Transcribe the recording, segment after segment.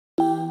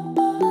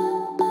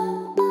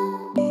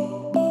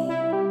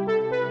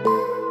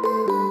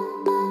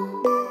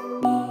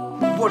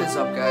What's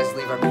up, guys?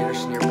 Levi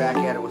Peterson here, back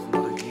at it with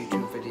another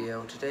YouTube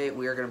video. Today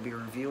we are going to be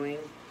reviewing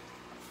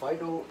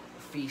PHYTO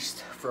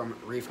Feast from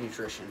Reef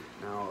Nutrition.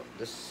 Now,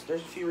 there's a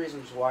few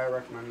reasons why I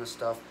recommend this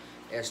stuff.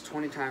 It's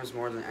 20 times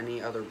more than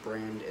any other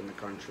brand in the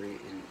country,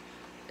 and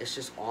it's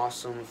just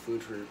awesome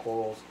food for your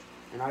corals.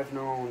 And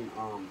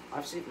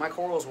I've seen my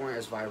corals weren't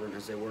as vibrant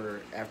as they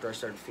were after I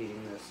started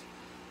feeding this,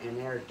 and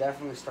they're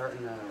definitely starting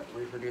to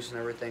reproduce and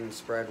everything and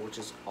spread, which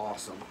is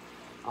awesome.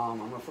 I'm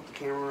going to flip the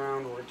camera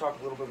around. We're going to talk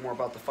a little bit more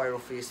about the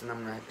PHYTO Feast, and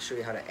I'm going to show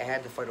you how to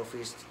add the PHYTO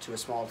Feast to a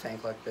small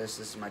tank like this.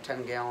 This is my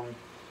 10-gallon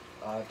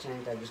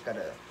tank. I just got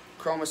a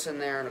chromis in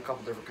there and a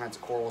couple different kinds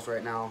of corals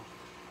right now.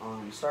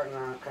 Starting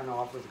kind of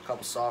off with a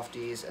couple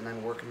softies, and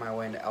then working my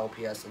way into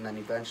LPS, and then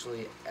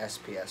eventually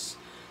SPS.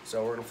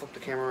 So we're going to flip the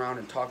camera around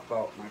and talk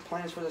about my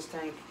plans for this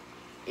tank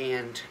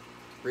and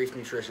Reef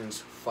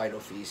Nutrition's PHYTO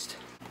Feast.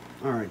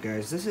 Alright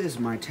guys, this is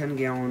my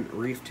 10-gallon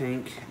Reef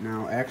tank.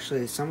 Now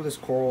actually some of this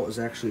coral is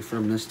actually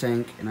from this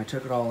tank, and I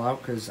took it all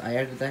out because I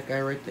added that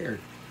guy right there,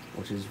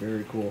 which is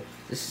very cool.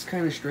 This is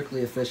kind of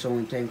strictly a fish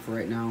only tank for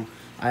right now.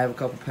 I have a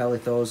couple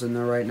PHYTOs in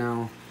there right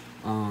now.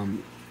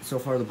 So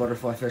far the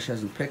butterfly fish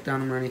hasn't picked on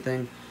them or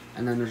anything,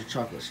 and then there's a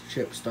chocolate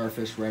chip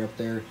starfish right up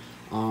there.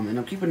 And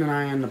I'm keeping an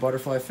eye on the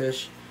butterfly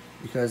fish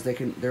because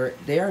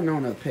they are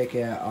known to pick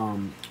at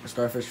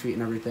starfish feet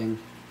and everything.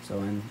 So,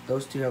 and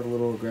those two have a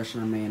little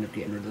aggression. I may end up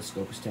getting rid of the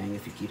Scopus tang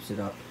if he keeps it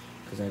up,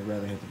 because I'd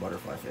rather have the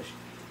butterfly fish.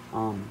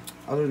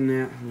 Other than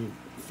that, let me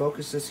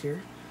focus this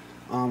here.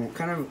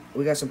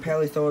 We got some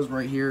PHYTOs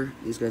right here.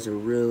 These guys are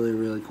really,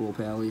 really cool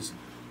pallies.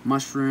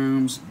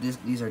 Mushrooms.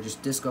 These are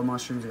just disco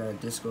mushrooms. I got a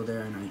disco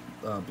there and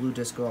a blue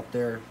disco up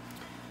there.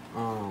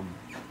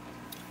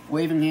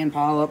 Waving hand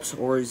polyps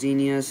or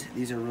zinnias.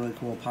 These are really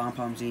cool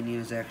pom-pom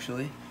zinnias,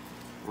 actually.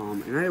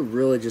 And I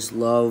really just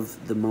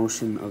love the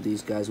motion of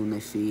these guys when they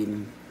feed,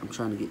 and I'm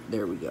trying to get,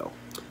 there we go.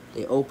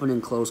 They open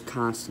and close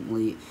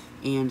constantly,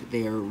 and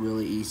they are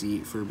really easy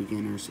for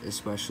beginners,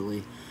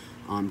 especially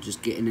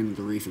just getting into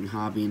the reefing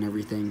hobby and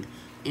everything.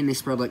 And they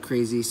spread like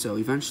crazy, so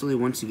eventually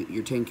once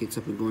your tank gets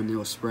up and going,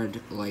 they'll spread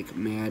like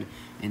mad.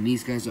 And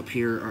these guys up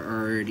here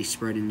are already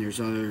spreading. There's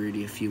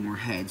already a few more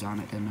heads on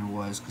it than there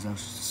was, because that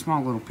was just a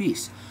small little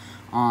piece.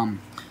 And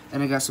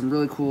I got some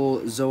really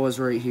cool zoas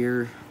right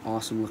here,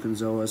 awesome looking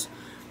zoas.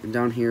 And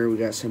down here we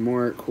got some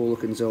more cool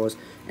looking zoas,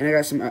 and I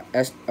got some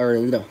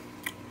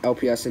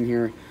LPS in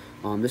here.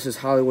 This is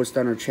Hollywood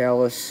Stunner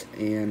Chalice,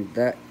 and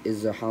that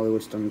is a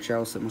Hollywood Stunner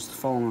Chalice that must have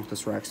fallen off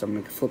this rack, so I'm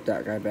going to flip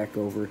that guy back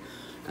over.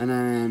 And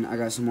then I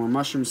got some more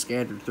mushrooms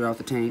scattered throughout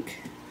the tank.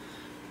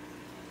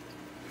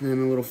 And then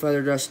a little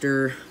feather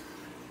duster.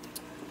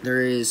 There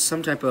is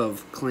some type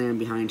of clam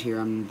behind here.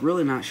 I'm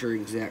really not sure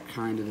exact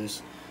kind of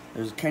this.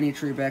 There's a Kenya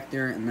tree back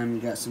there, and then we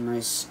got some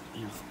nice,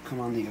 come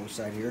on the other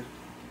side here.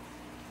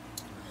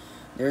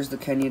 There's the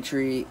Kenya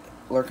tree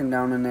lurking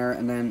down in there,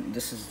 and then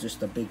this is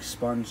just a big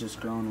sponge just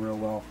growing real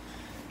well.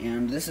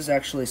 And this is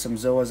actually some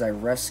zoas I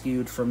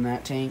rescued from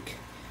that tank.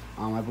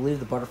 I believe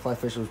the butterfly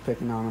fish was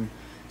picking on them,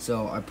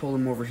 so I pulled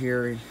him over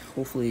here.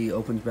 Hopefully he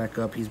opens back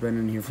up. He's been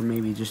in here for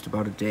maybe just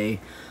about a day.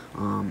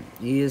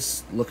 He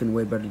is looking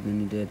way better than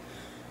he did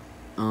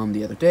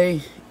the other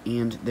day.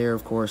 And there,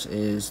 of course,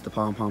 is the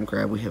pom-pom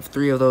crab. We have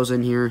 3 of those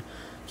in here.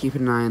 Keep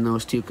an eye on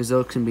those two, because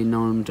those can be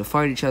known to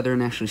fight each other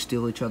and actually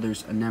steal each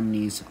other's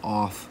anemones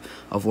off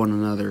of one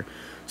another.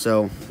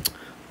 So,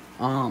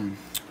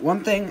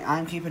 one thing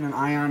I'm keeping an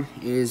eye on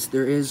is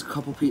there is a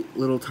couple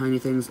little tiny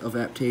things of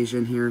aptasia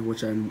in here,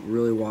 which I'm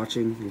really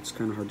watching. It's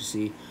kind of hard to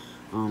see.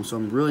 So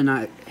I'm really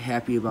not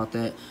happy about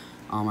that.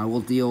 I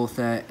will deal with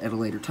that at a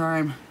later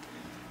time.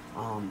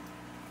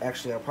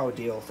 Actually, I'll probably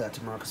deal with that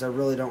tomorrow, because I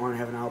really don't want to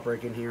have an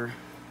outbreak in here.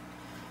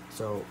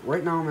 So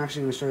right now I'm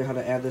actually going to show you how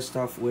to add this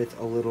stuff with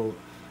a little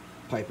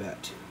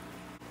pipette.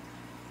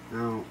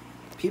 Now,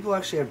 people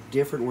actually have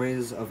different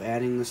ways of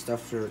adding this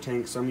stuff to their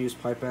tank. Some use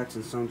pipettes,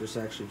 and some just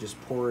actually just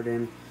pour it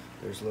in.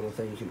 There's a little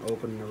thing you can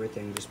open and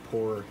everything, just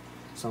pour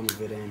some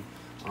of it in.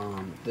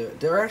 The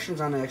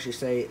directions on it actually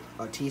say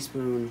a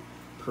teaspoon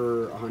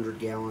per 100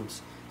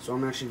 gallons. So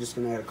I'm actually just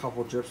going to add a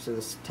couple drips to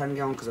this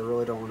 10-gallon, because I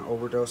really don't want to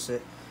overdose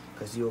it,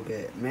 because you'll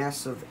get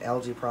massive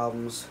algae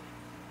problems,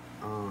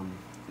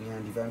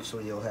 and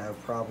eventually you'll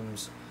have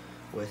problems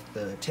with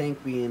the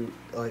tank being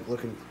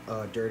looking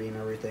dirty and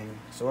everything.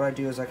 So what I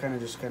do is I kind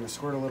of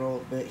squirt a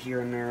little bit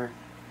here and there,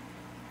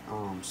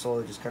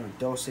 slowly just kind of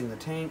dosing the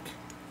tank.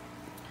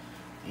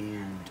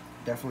 And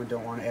definitely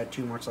don't want to add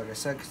too much, like I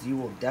said, because you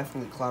will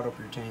definitely cloud up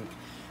your tank.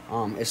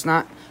 It's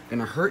not going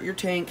to hurt your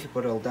tank,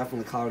 but it'll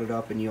definitely cloud it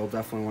up, and you'll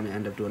definitely want to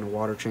end up doing a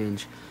water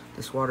change.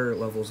 This water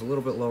level is a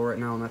little bit low right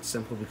now, and that's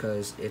simple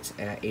because it's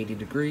at 80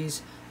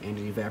 degrees, and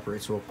it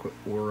evaporates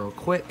real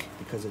quick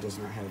because it does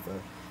not have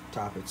a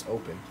top, it's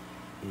open.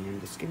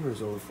 And the skimmer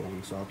is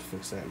overflowing, so I'll have to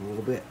fix that in a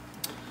little bit.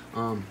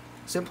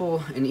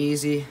 Simple and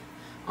easy.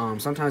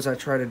 Sometimes I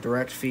try to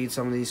direct feed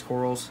some of these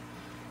corals,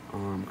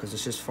 because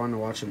it's just fun to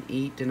watch them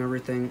eat and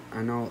everything.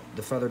 I know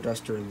the feather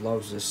duster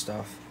loves this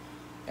stuff.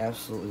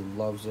 Absolutely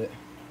loves it.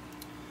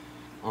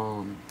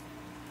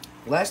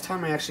 Last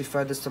time I actually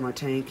fed this to my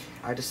tank,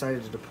 I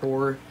decided to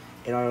pour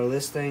out of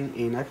this thing,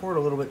 and I poured a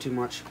little bit too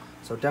much,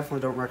 so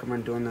definitely don't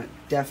recommend doing that.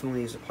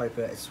 Definitely use a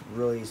pipette. It's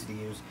really easy to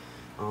use.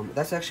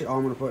 That's actually all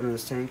I'm going to put in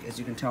this tank. As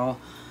you can tell,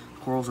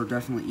 corals are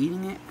definitely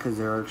eating it because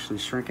they're actually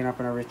shrinking up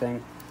and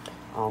everything.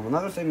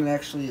 Another thing that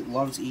actually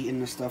loves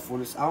eating this stuff,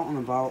 when it's out and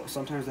about,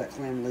 sometimes that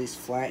clam lays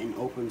flat and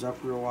opens up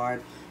real wide,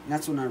 and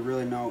that's when I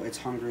really know it's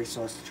hungry,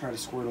 so I try to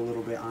squirt a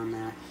little bit on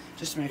that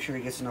just to make sure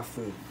it gets enough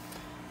food.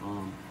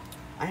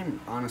 I am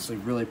honestly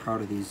really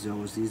proud of these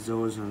zoas. These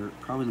zoas are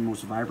probably the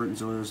most vibrant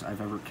zoas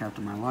I've ever kept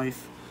in my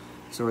life.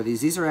 So are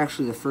these. These are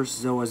actually the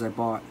first zoas I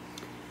bought,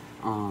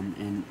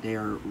 and they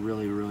are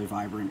really, really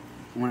vibrant.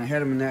 When I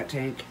had them in that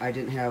tank, I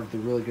didn't have the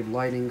really good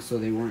lighting, so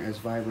they weren't as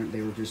vibrant.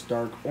 They were just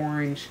dark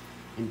orange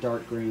and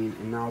dark green,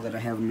 and now that I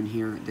have them in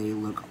here, they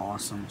look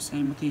awesome.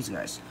 Same with these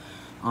guys.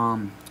 So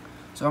I'm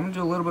going to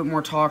do a little bit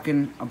more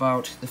talking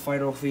about the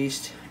PHYTO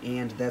Feast,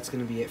 and that's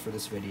going to be it for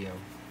this video.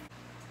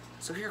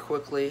 So here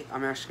quickly,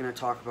 I'm actually going to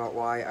talk about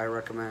why I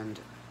recommend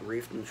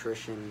Reef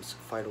Nutrition's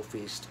PHYTO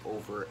Feast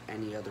over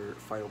any other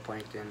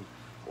phytoplankton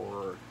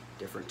or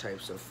different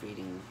types of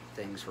feeding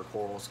things for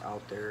corals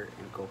out there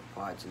and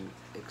copepods and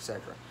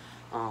etc.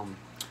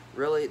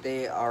 Really,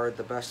 they are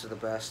the best of the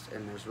best,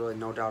 and there's really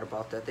no doubt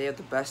about that. They have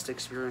the best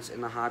experience in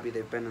the hobby.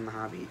 They've been in the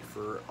hobby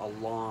for a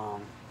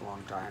long,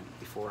 long time,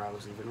 before I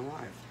was even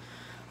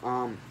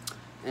alive.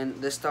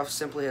 And this stuff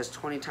simply has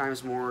 20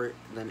 times more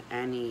than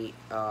any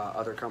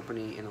other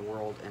company in the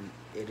world, and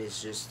it is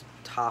just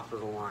top of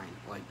the line.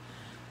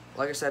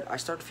 Like I said, I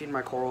started feeding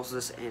my corals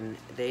this, and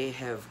they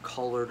have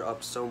colored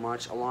up so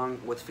much,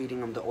 along with feeding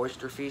them the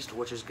Oyster Feast,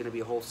 which is going to be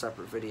a whole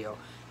separate video,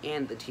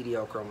 and the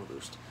TDL Chroma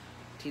Boost.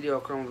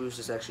 TDL Chroma Boost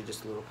is actually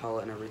just a little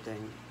pellet and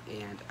everything,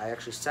 and I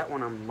actually set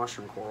one on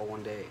mushroom coral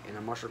one day, and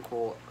a mushroom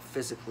coral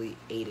physically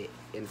ate it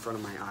in front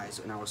of my eyes,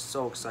 and I was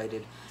so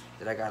excited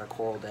that I got a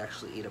coral to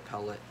actually eat a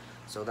pellet.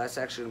 So that's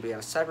actually going to be on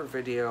a separate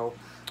video.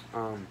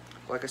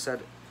 Like I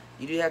said,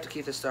 you do have to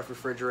keep this stuff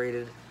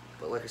refrigerated,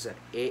 but like I said,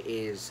 it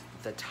is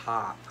the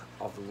top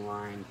of the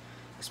line,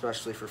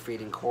 especially for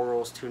feeding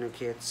corals, tuna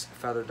kits,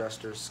 feather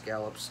dusters,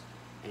 scallops,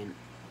 and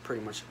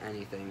pretty much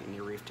anything in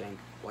your reef tank.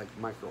 Like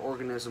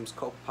microorganisms,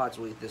 copepods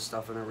will eat this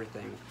stuff and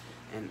everything.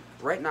 And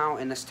right now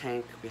in this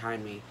tank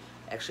behind me,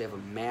 I actually have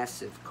a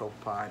massive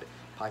copepod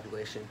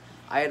population.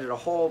 I added a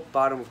whole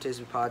bottom of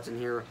tisbipods in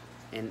here,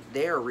 and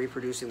they are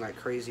reproducing like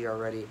crazy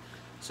already.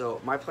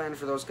 So my plan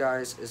for those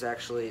guys is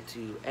actually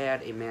to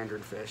add a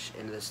mandarin fish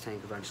into this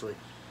tank eventually.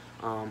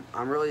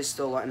 I'm really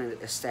still letting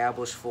it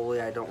establish fully.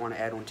 I don't want to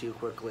add one too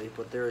quickly,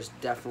 but there is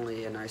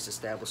definitely a nice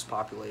established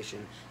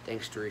population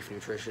thanks to Reef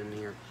Nutrition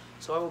here.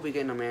 So I will be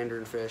getting a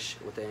mandarin fish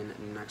within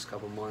the next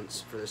couple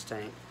months for this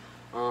tank.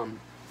 A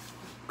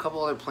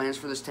couple other plans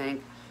for this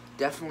tank: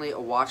 definitely a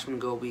Watchman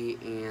goby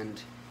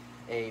and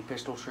a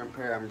pistol shrimp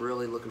pair. I'm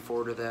really looking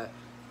forward to that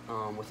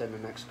within the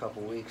next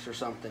couple weeks or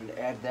something, to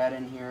add that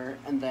in here.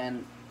 And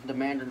then the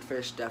mandarin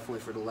fish definitely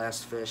for the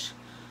last fish.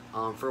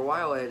 For a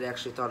while I had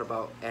actually thought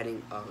about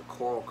adding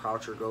coral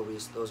croucher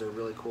gobies. Those are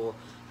really cool.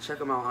 Check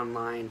them out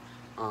online.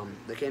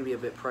 They can be a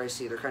bit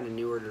pricey. They're kind of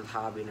newer to the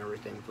hobby and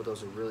everything, but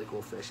those are really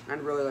cool fish.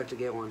 I'd really like to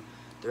get one.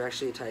 They're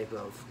actually a type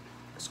of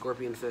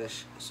scorpion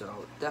fish,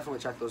 so definitely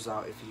check those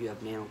out if you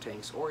have nano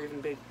tanks or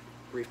even big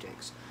reef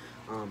tanks.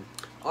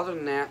 Other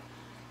than that,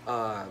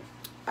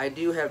 I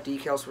do have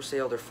decals for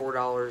sale. They're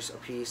 $4 a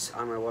piece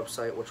on my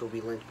website, which will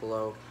be linked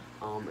below.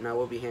 And I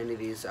will be handing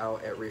these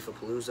out at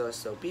Reefapalooza,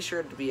 so be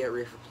sure to be at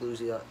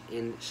Reefapalooza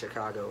in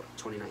Chicago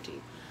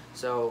 2019.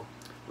 So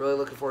really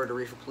looking forward to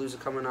Reefapalooza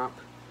coming up.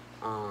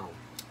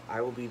 I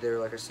will be there,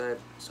 like I said,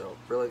 so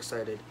really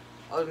excited.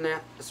 Other than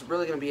that, that's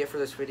really going to be it for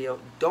this video.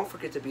 Don't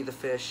forget to be the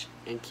fish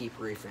and keep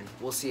reefing.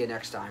 We'll see you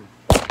next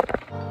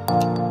time.